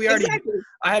 Like Exactly.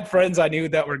 I had friends I knew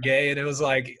that were gay, and it was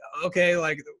like, okay,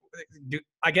 like,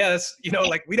 I guess,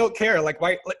 like, we don't care. Like,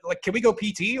 why, like, can we go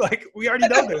PT? Like, we already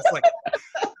know this. Like,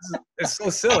 it's so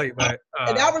silly, but.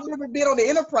 And I remember being on the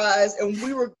Enterprise, and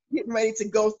we were getting ready to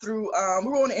go through, we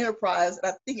were on the Enterprise,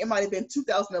 and I think it might have been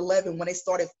 2011 when they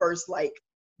started first, like,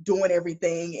 doing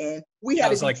everything, and we had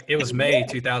to it was May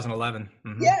 2011.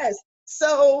 Mm-hmm. Yes.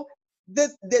 So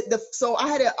so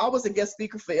I was a guest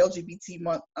speaker for LGBT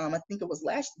month. I think it was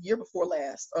last year or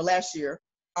last year,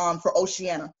 for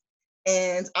Oceana.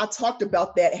 And I talked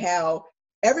about that, how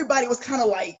everybody was kind of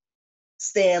like,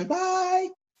 stand by,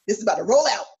 this is about to roll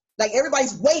out. Like,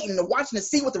 everybody's waiting and watching to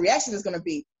see what the reaction is going to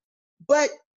be. But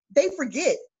they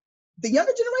forget, the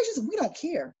younger generations, we don't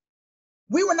care.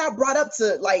 We were not brought up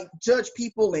to, like, judge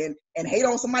people and hate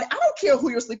on somebody. I don't care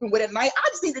who you're sleeping with at night. I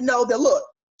just need to know that, look,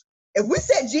 if we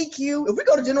set GQ, if we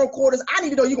go to general quarters, I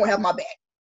need to know you're going to have my back.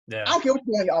 Yeah. I don't care what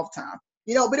you're doing your off time.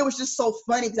 But it was just so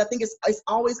funny, because I think it's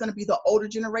always going to be the older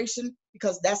generation,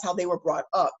 because that's how they were brought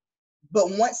up.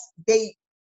 But once they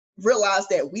realized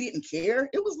that we didn't care,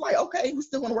 it was like, okay, we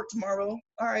still want to work tomorrow.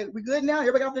 All right, we good now?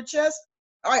 Everybody off their chest?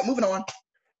 All right, moving on.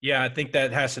 Yeah, I think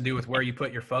that has to do with where you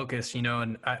put your focus,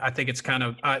 and I think it's kind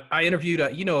of, I interviewed,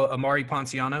 Amari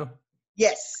Ponciano.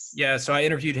 Yes. Yeah, so I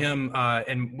interviewed him,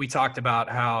 and we talked about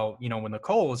how, when the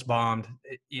Cole was bombed,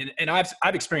 and I've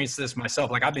experienced this myself.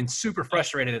 Like, I've been super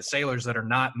frustrated at sailors that are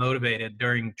not motivated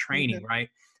during training, Mm-hmm. right?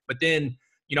 But then,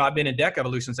 I've been in deck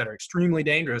evolutions that are extremely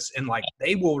dangerous, and like,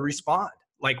 they will respond.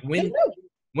 Like, when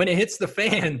it hits the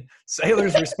fan,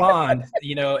 sailors respond,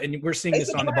 and we're seeing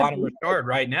this on the bottom of the card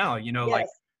right now, Yes. like,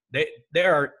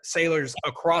 there are sailors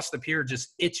across the pier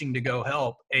just itching to go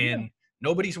help, and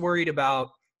nobody's worried about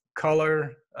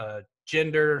color,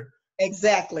 gender.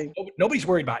 Exactly. Nobody's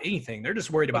worried about anything. They're just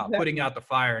worried about putting out the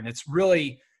fire. And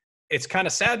it's kind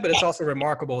of sad, but it's also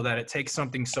remarkable that it takes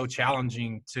something so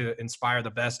challenging to inspire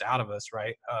the best out of us,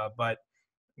 right? But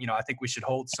I think we should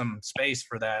hold some space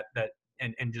for that,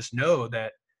 and just know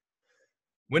that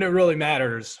when it really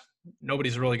matters,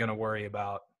 nobody's really going to worry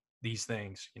about these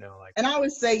things, like. And I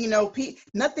always say,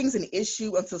 nothing's an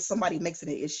issue until somebody makes it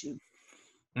an issue.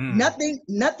 Nothing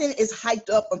is hyped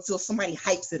up until somebody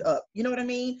hypes it up. You know what I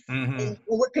mean? Mm-hmm. And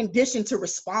we're conditioned to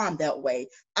respond that way.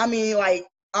 I mean, like,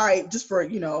 all right, just for,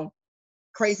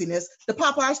 craziness, the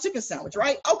Popeyes chicken sandwich,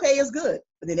 right? Okay, it's good.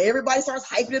 But then everybody starts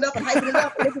hyping it up,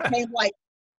 and it became like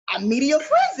a media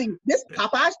frenzy. This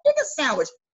Popeyes chicken sandwich.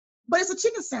 But it's a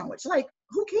chicken sandwich. Like,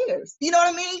 who cares? You know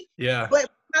what I mean? Yeah. But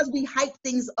as we hype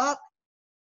things up,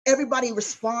 everybody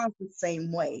responds the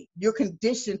same way. You're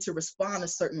conditioned to respond a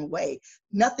certain way.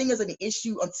 Nothing is an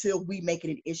issue until we make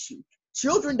it an issue.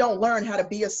 Children don't learn how to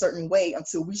be a certain way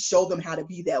until we show them how to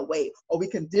be that way, or we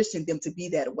condition them to be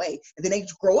that way. And then they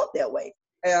grow up that way.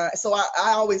 So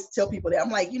I always tell people that.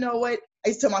 I'm like, you know what? I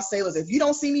used to tell my sailors, if you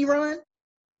don't see me run,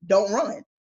 don't run.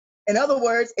 In other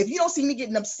words, if you don't see me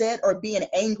getting upset or being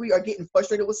angry or getting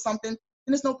frustrated with something, then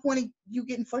there's no point in you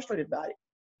getting frustrated about it.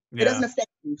 Yeah. It doesn't affect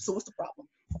you. So what's the problem?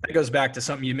 That goes back to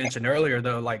something you mentioned earlier,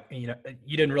 though. Like, you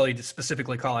didn't really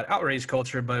specifically call it outrage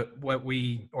culture, but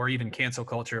or even cancel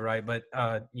culture, right? But,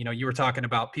 you were talking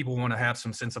about people want to have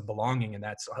some sense of belonging, and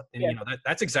that's,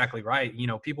 that's exactly right.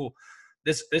 People,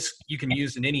 this you can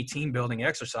use in any team building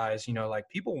exercise, like,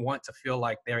 people want to feel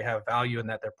like they have value and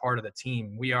that they're part of the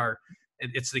team.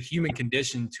 It's the human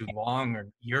condition to long or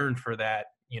yearn for that,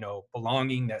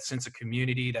 belonging, that sense of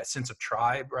community, that sense of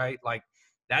tribe, right? Like,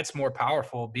 that's more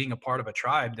powerful, being a part of a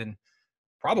tribe, than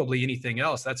probably anything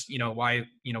else. That's, why,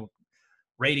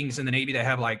 ratings in the Navy, they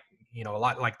have like, a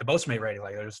lot, like the boatmate rating,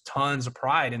 like there's tons of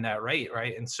pride in that rate.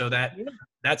 Right. And so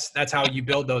that's how you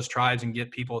build those tribes and get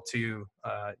people to,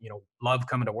 love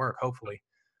coming to work, hopefully.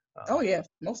 Oh yeah,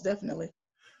 most definitely.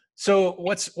 So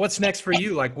what's next for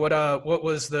you? Like, what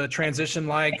was the transition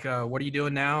like? What are you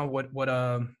doing now? What's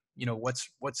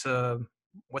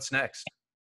next?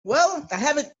 Well, I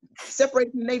haven't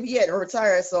separated from the Navy yet or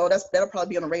retired, so that'll probably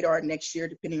be on the radar next year,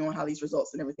 depending on how these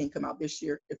results and everything come out this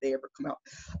year, if they ever come out.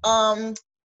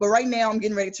 But right now, I'm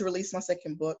getting ready to release my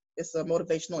second book. It's a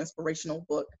motivational, inspirational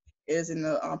book. It is in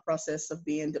the process of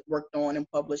being worked on and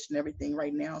published and everything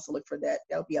right now. So look for that.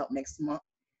 That'll be out next month.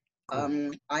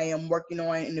 Cool. I am working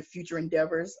on, in the future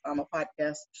endeavors, a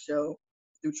podcast show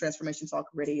through Transformation Talk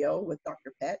Radio with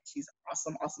Dr. Pat. She's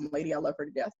an awesome lady. I love her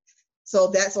to death. So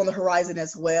that's on the horizon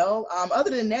as well.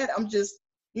 Other than that, I'm just,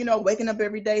 waking up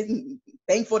every day,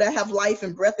 thankful to have life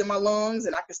and breath in my lungs,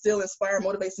 and I can still inspire and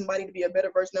motivate somebody to be a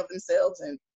better version of themselves.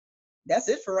 And that's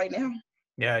it for right now.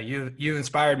 Yeah, you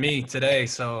inspired me today.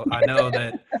 So I know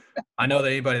that I know that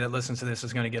anybody that listens to this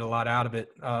is going to get a lot out of it.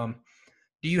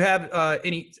 Do you have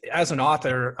any, as an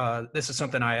author, this is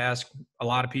something I ask a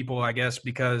lot of people, I guess,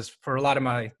 because for a lot of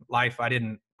my life, I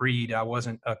didn't read. I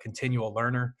wasn't a continual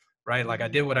learner, right? Like I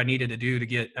Mhm. did what I needed to do to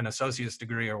get an associate's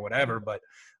degree or whatever, but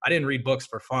I didn't read books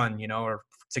for fun, or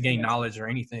to gain Yes. knowledge or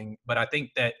anything. But I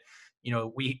think that,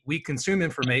 we consume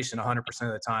information 100%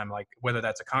 of the time, like whether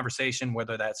that's a conversation,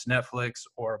 whether that's Netflix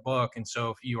or a book. And so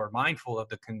if you are mindful of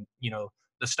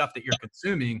the stuff that you're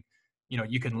consuming,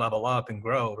 you can level up and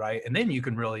grow, right? And then you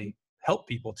can really help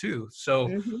people too. So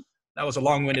Mhm. that was a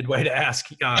long-winded way to ask,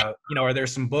 are there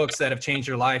some books that have changed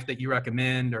your life that you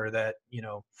recommend, or that,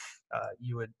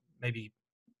 you would maybe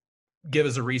give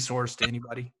as a resource to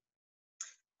anybody?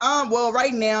 Well,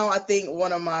 right now, I think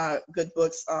one of my good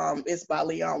books is by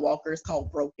Leon Walker. It's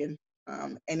called Broken.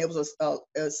 And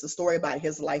it's a story about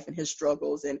his life and his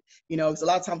struggles. And, 'cause a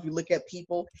lot of times we look at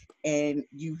people and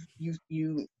you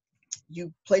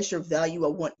place your value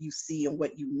on what you see and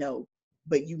what you know,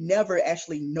 but you never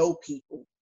actually know people.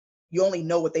 You only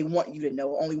know what they want you to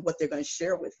know, only what they're going to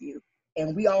share with you.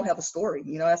 And we all have a story.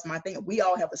 That's my thing. We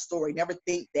all have a story. Never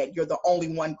think that you're the only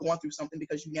one going through something,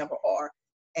 because you never are.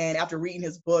 And after reading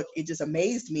his book, it just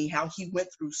amazed me how he went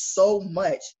through so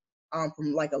much,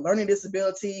 from like a learning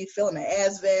disability, failing an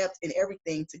ASVAB, and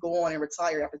everything, to go on and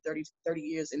retire after 30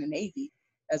 years in the Navy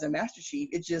as a Master Chief.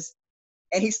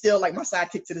 And he's still like my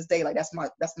sidekick to this day. Like that's my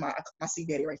sea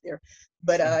daddy right there.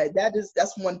 But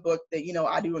that's one book that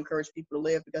I do encourage people to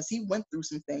live, because he went through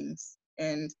some things.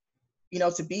 And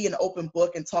to be an open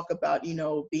book and talk about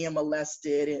being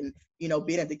molested and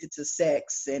being addicted to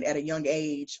sex and at a young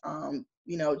age,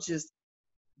 just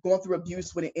going through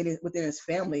abuse within his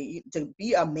family, to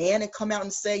be a man and come out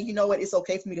and say, you know what, it's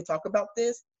okay for me to talk about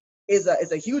this, is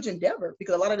a huge endeavor.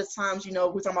 Because a lot of the times, we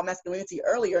were talking about masculinity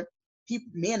earlier,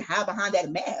 men hide behind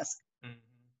that mask, Mhm.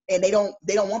 and they don't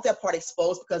want that part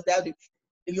exposed, because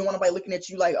if you want nobody looking at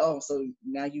you like, oh, so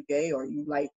now you gay, or you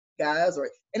like guys, and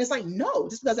it's like, no,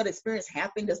 just because that experience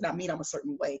happened does not mean I'm a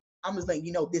certain way. I'm just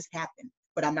letting this happened,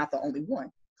 but I'm not the only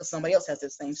one, because somebody else has the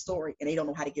same story and they don't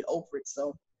know how to get over it.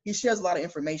 So he shares a lot of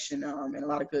information, and a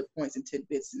lot of good points and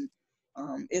tidbits, and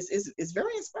it's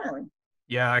very inspiring.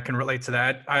 Yeah, I can relate to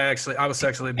that. I was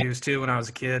sexually abused too when I was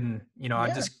a kid, and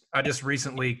Yeah, I just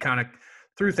recently kind of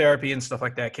through therapy and stuff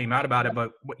like that came out about yeah, it.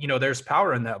 But there's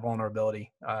power in that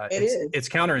vulnerability. it is. It's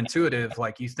counterintuitive.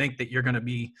 Like you think that you're going to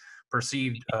be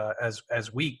perceived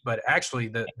as weak, but actually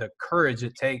the courage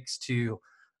it takes to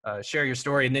share your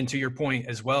story. And then to your point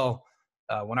as well,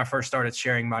 when I first started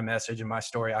sharing my message and my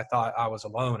story, I thought I was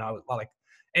alone. I was like,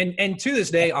 and to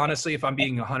this day, honestly, if I'm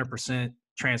being 100%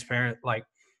 transparent, like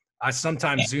I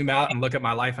sometimes zoom out and look at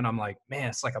my life and I'm like, man,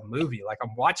 it's like a movie. Like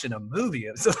I'm watching a movie.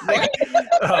 It's like,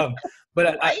 Right. um,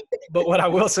 but Right. but what I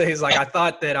will say is like, I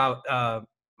thought that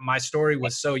my story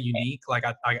was so unique. Like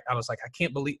I was like, I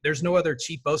can't believe there's no other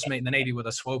chief boatmate in the Navy with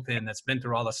a SWO pin that's been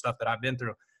through all the stuff that I've been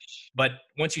through. But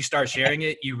once you start sharing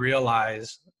it, you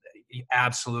realize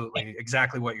absolutely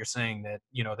exactly what you're saying, that,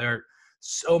 there are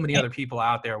so many other people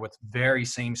out there with very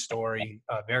same story,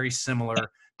 very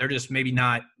similar. They're just maybe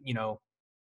not,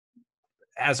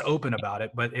 as open about it,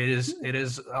 but it is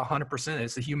 100%.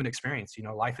 It's the human experience.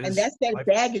 Life And is that's that life.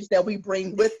 baggage that we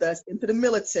bring with us into the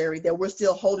military, that we're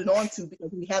still holding on to because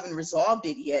we haven't resolved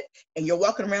it yet. And you're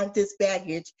walking around with this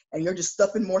baggage, and you're just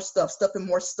stuffing more stuff, that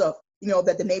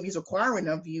the Navy's requiring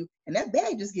of you. And that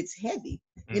bag just gets heavy.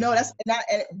 Mhm.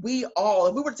 And we all,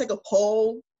 if we were to take a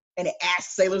poll and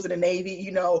ask sailors in the Navy,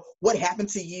 what happened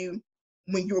to you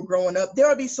when you were growing up, there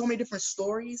would be so many different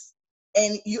stories,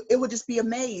 and it would just be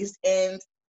amazed. And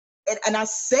I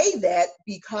say that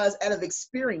because out of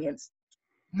experience,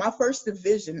 my first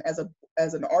division as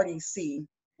an RDC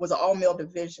was an all male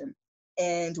division,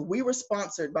 and we were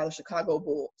sponsored by the Chicago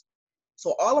Bulls.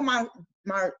 So all of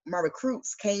my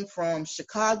recruits came from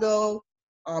Chicago,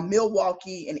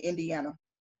 Milwaukee, and Indiana.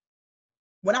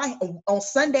 When I on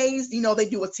Sundays, they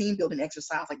do a team building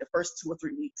exercise like the first 2 or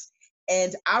 3 weeks,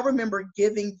 and I remember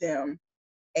giving them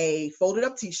a folded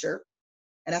up T-shirt,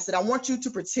 and I said, I want you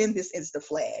to pretend this is the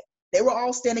flag. They were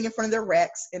all standing in front of their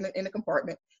racks in the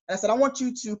compartment. And I said, I want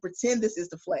you to pretend this is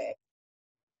the flag.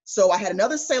 So I had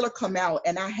another sailor come out,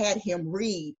 and I had him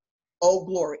read "Oh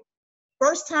Glory."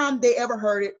 First time they ever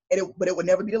heard it, but it would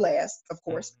never be the last, of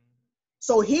course.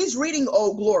 So he's reading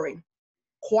 "Oh Glory"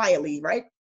 quietly, right?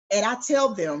 And I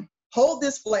tell them, hold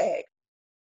this flag.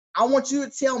 I want you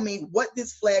to tell me what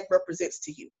this flag represents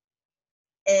to you.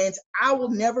 And I will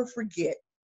never forget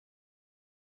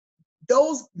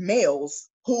those males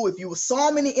who, if you saw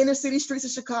them in the inner city streets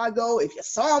of Chicago, if you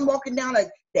saw them walking down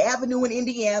the avenue in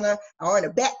Indiana, or in a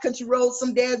backcountry road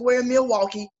some days where in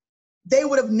Milwaukee, they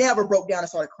would have never broke down and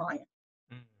started crying.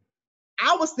 Mm.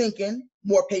 I was thinking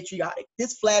more patriotic.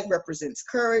 This flag represents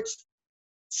courage,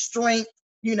 strength,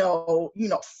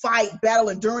 fight, battle,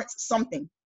 endurance, something.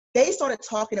 They started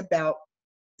talking about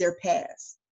their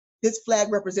past. This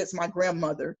flag represents my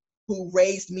grandmother who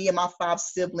raised me and my 5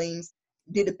 siblings,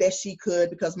 did the best she could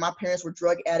because my parents were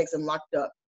drug addicts and locked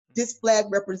up. This flag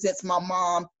represents my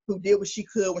mom who did what she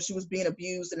could when she was being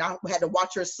abused and I had to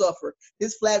watch her suffer.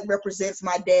 This flag represents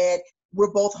my dad. We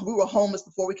were homeless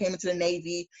before we came into the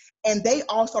Navy, and they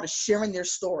all started sharing their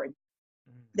story.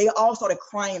 They all started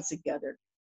crying together.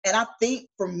 And I think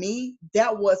for me,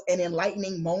 that was an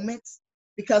enlightening moment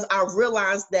because I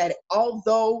realized that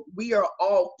although we are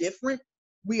all different,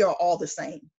 we are all the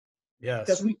same. Yes.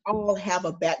 Because we all have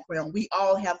a background. We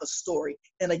all have a story.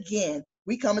 And again,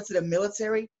 we come into the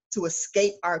military to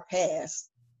escape our past,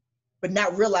 but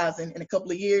not realizing in a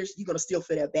couple of years, you're going to still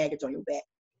feel that baggage on your back.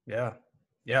 Yeah.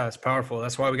 Yeah, it's powerful.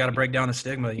 That's why we got to break down the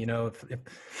stigma.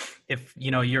 If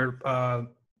your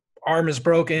arm is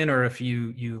broken, or if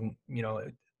you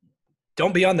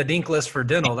don't be on the dink list for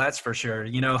dental, that's for sure.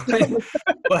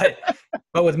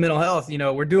 but with mental health,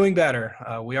 we're doing better.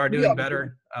 We are doing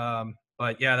better.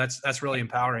 But yeah, that's really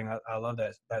empowering. I love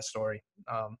that story.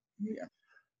 Yeah.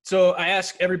 So I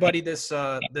ask everybody this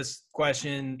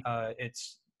question.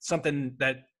 It's something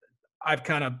that I've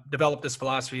kind of developed this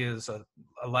philosophy as a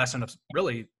lesson of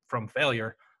really from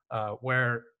failure,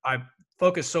 where I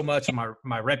focus so much on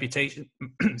my reputation,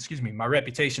 my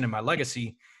reputation and my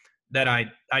legacy, that I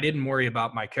didn't worry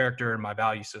about my character and my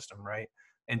value system. Right.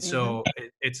 And so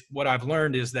it's what I've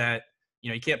learned is that,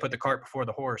 you can't put the cart before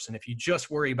the horse. And if you just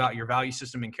worry about your value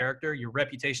system and character, your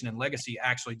reputation and legacy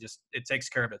actually it takes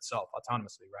care of itself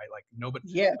autonomously, right? Like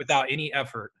nobody, without any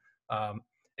effort. And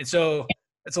so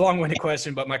it's a long-winded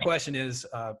question, but my question is,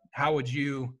 how would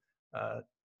you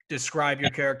describe your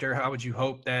character? How would you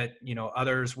hope that,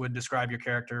 others would describe your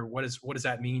character? What does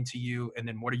that mean to you? And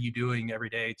then what are you doing every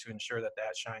day to ensure that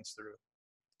shines through?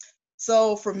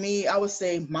 So for me, I would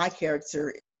say my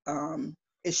character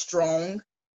is strong.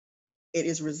 It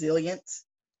is resilient.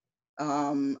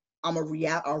 I'm a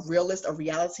realist, a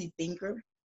reality thinker.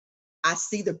 I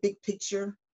see the big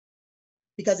picture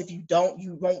because if you don't,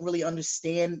 you won't really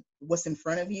understand what's in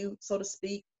front of you, so to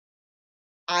speak.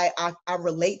 I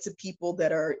relate to people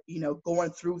that are,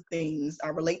 going through things. I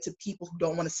relate to people who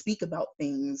don't want to speak about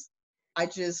things. I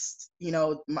just,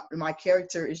 my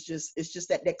character is just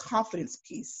that confidence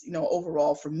piece,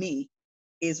 overall for me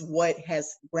is what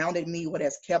has grounded me, what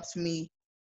has kept me.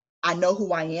 I know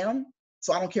who I am,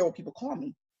 so I don't care what people call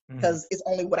me because it's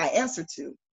only what I answer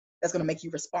to that's going to make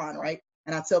you respond, right?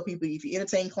 And I tell people, if you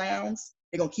entertain clowns,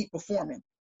 they're going to keep performing.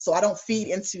 So I don't feed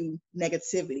into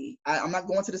negativity. I'm not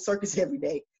going to the circus every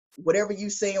day. Whatever you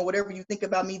say and whatever you think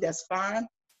about me, that's fine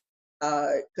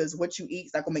because what you eat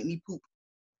is not going to make me poop.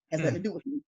 It has nothing to do with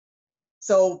me.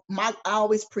 So I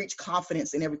always preach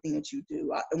confidence in everything that you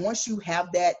do. And once you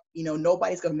have that,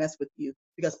 nobody's going to mess with you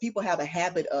because people have a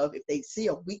habit of if they see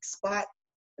a weak spot,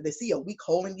 if they see a weak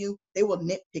hole in you, they will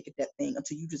nitpick at that thing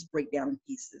until you just break down in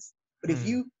pieces. But if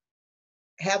you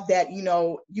have that,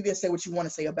 you can say what you want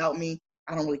to say about me.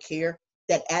 I don't really care.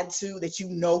 That attitude that you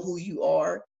know who you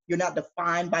are. You're not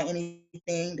defined by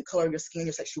anything, the color of your skin,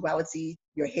 your sexuality,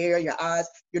 your hair, your eyes.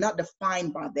 You're not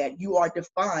defined by that. You are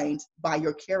defined by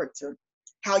your character.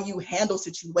 How you handle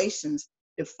situations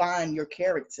define your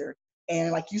character.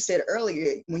 And like you said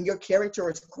earlier, when your character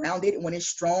is grounded, when it's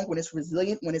strong, when it's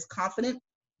resilient, when it's confident,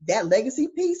 that legacy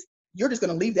piece, you're just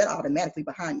going to leave that automatically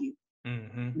behind you.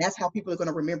 And that's how people are going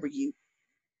to remember you.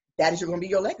 That is going to be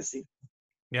your legacy.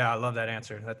 Yeah, I love that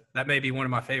answer. That may be one of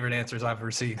my favorite answers I've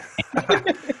received.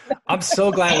 I'm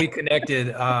so glad we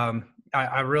connected.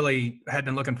 I really had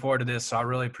been looking forward to this, so I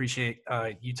really appreciate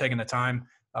you taking the time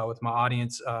with my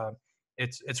audience.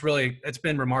 It's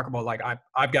been remarkable. Like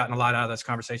I've gotten a lot out of this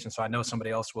conversation, so I know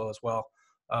somebody else will as well.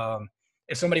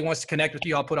 If somebody wants to connect with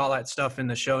you, I'll put all that stuff in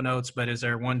the show notes. But is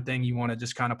there one thing you want to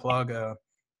just kind of plug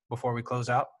before we close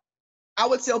out? I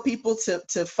would tell people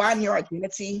to find your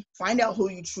identity, find out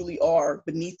who you truly are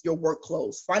beneath your work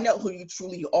clothes, find out who you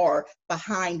truly are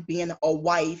behind being a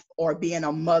wife or being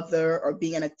a mother or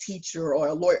being a teacher or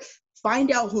a lawyer. Find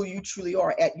out who you truly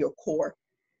are at your core.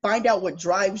 Find out what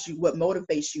drives you, what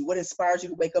motivates you, what inspires you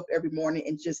to wake up every morning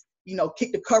and just,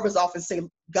 kick the covers off and say,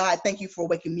 God, thank you for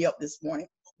waking me up this morning.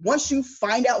 Once you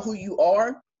find out who you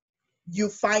are, you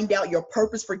find out your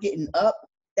purpose for getting up,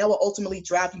 that will ultimately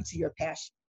drive you to your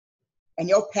passion. And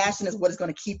your passion is what is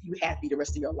going to keep you happy the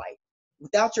rest of your life.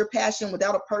 Without your passion,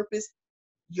 without a purpose,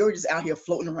 you're just out here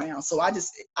floating around. So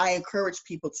I encourage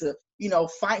people to,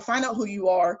 find out who you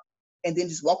are and then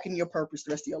just walk in your purpose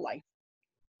the rest of your life.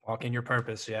 Walk in your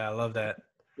purpose. Yeah, I love that.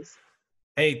 Yes.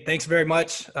 Hey, thanks very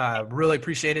much. Really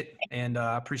appreciate it, and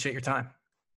I appreciate your time.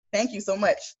 Thank you so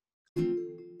much.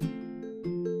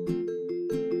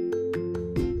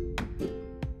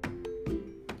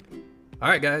 All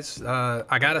right, guys.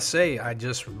 I gotta say, I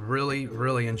just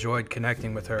really enjoyed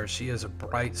connecting with her. She is a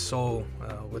bright soul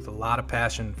with a lot of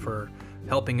passion for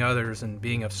helping others and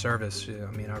being of service.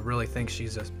 I mean, I really think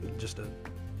she's just a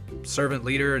servant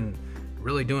leader and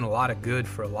really doing a lot of good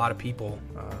for a lot of people.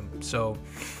 So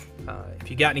if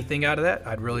you got anything out of that,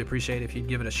 I'd really appreciate it if you'd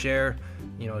give it a share.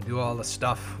 You know, do all the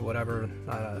stuff, whatever.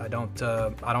 I don't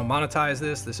monetize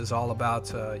this. This is all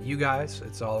about you guys.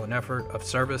 It's all an effort of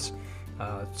service.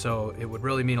 So it would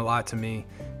really mean a lot to me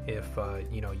if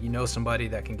you know somebody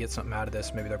that can get something out of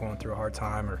this. Maybe they're going through a hard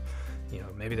time, or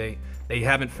maybe they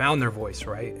haven't found their voice,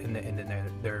 right, and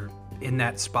they're in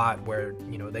that spot where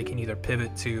they can either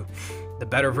pivot to the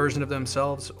better version of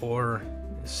themselves or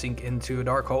sink into a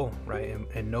dark hole, right?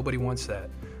 And nobody wants that.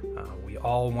 We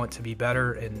all want to be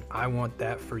better, and I want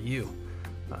that for you.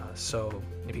 So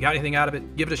if you got anything out of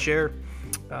it, give it a share.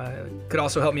 Could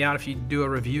also help me out if you do a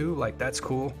review. Like, that's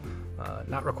cool.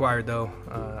 Not required though.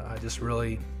 I just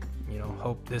really,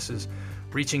 hope this is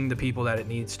reaching the people that it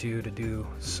needs to do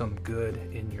some good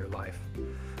in your life.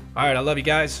 All right, I love you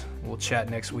guys. We'll chat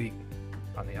next week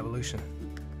on The Evolution.